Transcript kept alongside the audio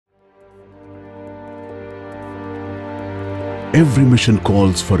Every mission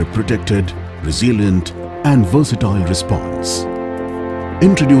calls for a protected, resilient and versatile response.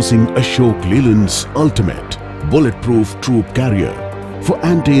 Introducing Ashok Leyland's ultimate bulletproof troop carrier for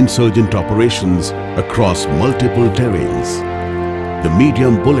anti-insurgent operations across multiple terrains. The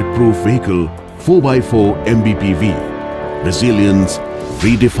medium bulletproof vehicle 4x4 MBPV, resilience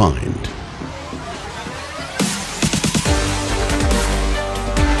redefined.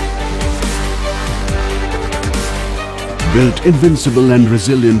 Built invincible and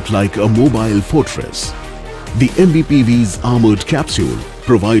resilient like a mobile fortress, the MBPV's armored capsule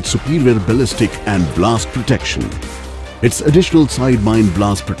provides superior ballistic and blast protection. Its additional side mine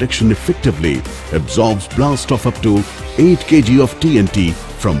blast protection effectively absorbs blast of up to 8 kg of TNT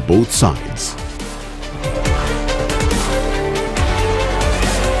from both sides.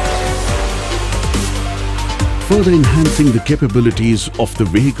 Further enhancing the capabilities of the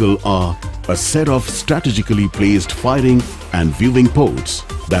vehicle are a set of strategically placed firing and viewing ports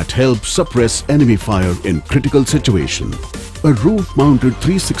that help suppress enemy fire in critical situations. A roof-mounted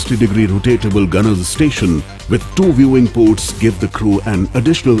 360-degree rotatable gunner's station with 2 viewing ports give the crew an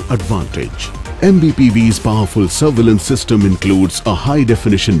additional advantage. MBPV's powerful surveillance system includes a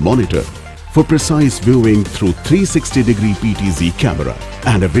high-definition monitor for precise viewing through 360-degree PTZ camera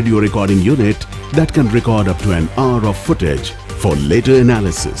and a video recording unit that can record up to an hour of footage for later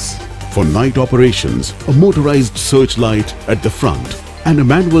analysis. For night operations, a motorized searchlight at the front and a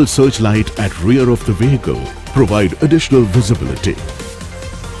manual searchlight at rear of the vehicle provide additional visibility.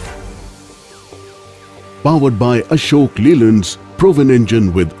 Powered by Ashok Leyland's proven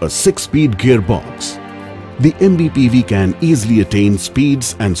engine with a 6-speed gearbox, the MBPV can easily attain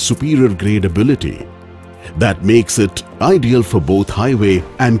speeds and superior gradability that makes it ideal for both highway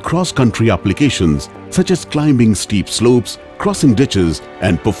and cross-country applications such as climbing steep slopes, crossing ditches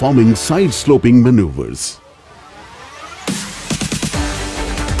and performing side-sloping maneuvers.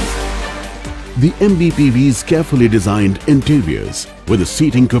 The MBPV's carefully designed interiors with a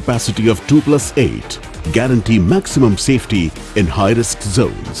seating capacity of 2+8 guarantee maximum safety in high-risk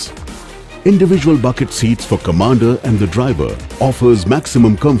zones. Individual bucket seats for commander and the driver offers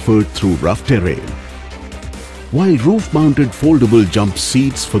maximum comfort through rough terrain, while roof-mounted foldable jump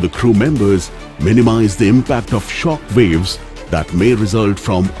seats for the crew members minimize the impact of shock waves that may result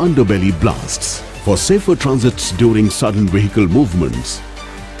from underbelly blasts. For safer transits during sudden vehicle movements,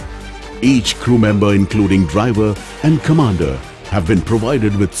 each crew member including driver and commander have been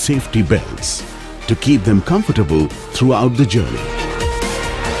provided with safety belts to keep them comfortable throughout the journey.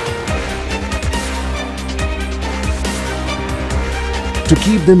 To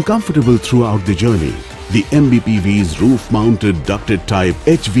keep them comfortable throughout the journey, the MBPV's roof-mounted ducted type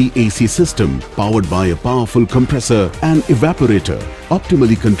HVAC system powered by a powerful compressor and evaporator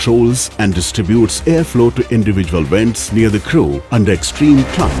optimally controls and distributes airflow to individual vents near the crew under extreme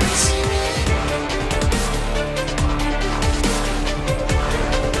climates.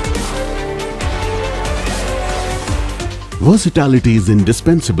 Versatility is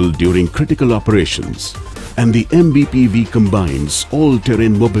indispensable during critical operations, and the MBPV combines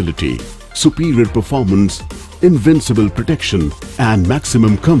all-terrain mobility, superior performance, invincible protection and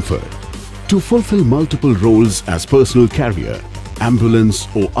maximum comfort to fulfill multiple roles as personal carrier, ambulance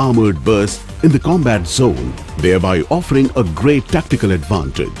or armoured bus in the combat zone, thereby offering a great tactical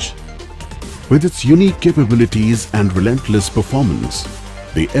advantage. With its unique capabilities and relentless performance,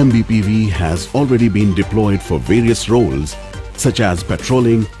 the MBPV has already been deployed for various roles such as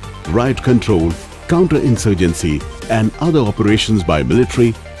patrolling, riot control, counter-insurgency and other operations by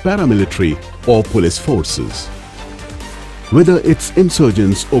military, paramilitary or police forces. Whether it's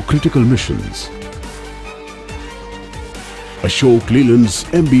insurgents or critical missions, Ashok Leyland's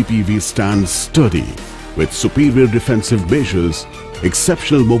MBPV stands sturdy with superior defensive measures,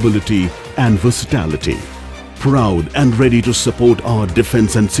 exceptional mobility and versatility, proud and ready to support our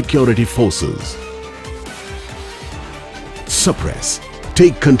defense and security forces. Suppress,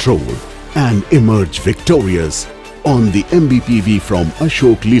 take control and emerge victorious on the MBPV from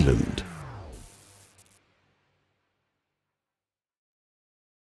Ashok Leyland.